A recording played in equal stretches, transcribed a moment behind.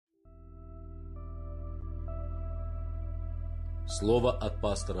Слово от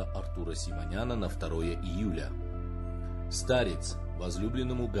пастора Артура Симоняна на 2 июля. Старец,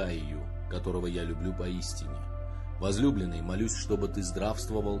 возлюбленному Гаию, которого я люблю поистине. Возлюбленный, молюсь, чтобы ты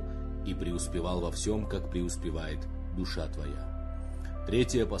здравствовал и преуспевал во всем, как преуспевает душа твоя.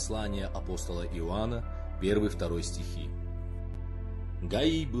 Третье послание апостола Иоанна, 1-2 стихи.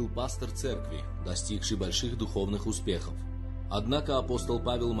 Гаий был пастор церкви, достигший больших духовных успехов. Однако апостол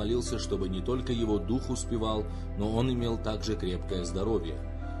Павел молился, чтобы не только его дух успевал, но он имел также крепкое здоровье,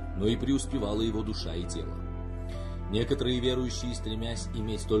 но и преуспевала его душа и тело. Некоторые верующие, стремясь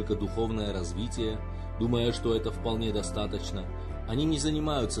иметь только духовное развитие, думая, что это вполне достаточно, они не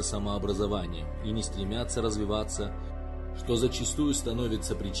занимаются самообразованием и не стремятся развиваться, что зачастую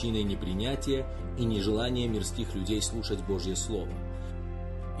становится причиной непринятия и нежелания мирских людей слушать Божье Слово.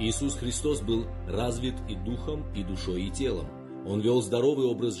 Иисус Христос был развит и духом, и душой, и телом. Он вел здоровый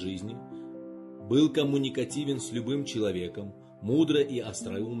образ жизни, был коммуникативен с любым человеком, мудро и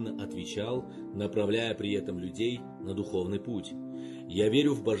остроумно отвечал, направляя при этом людей на духовный путь. Я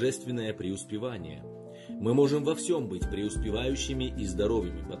верю в божественное преуспевание. Мы можем во всем быть преуспевающими и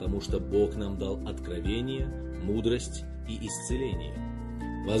здоровыми, потому что Бог нам дал откровение, мудрость и исцеление.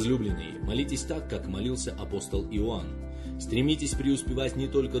 Возлюбленные, молитесь так, как молился апостол Иоанн. Стремитесь преуспевать не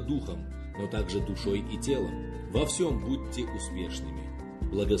только духом, но также душой и телом. Во всем будьте успешными.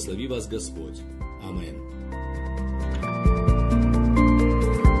 Благослови вас Господь. Аминь.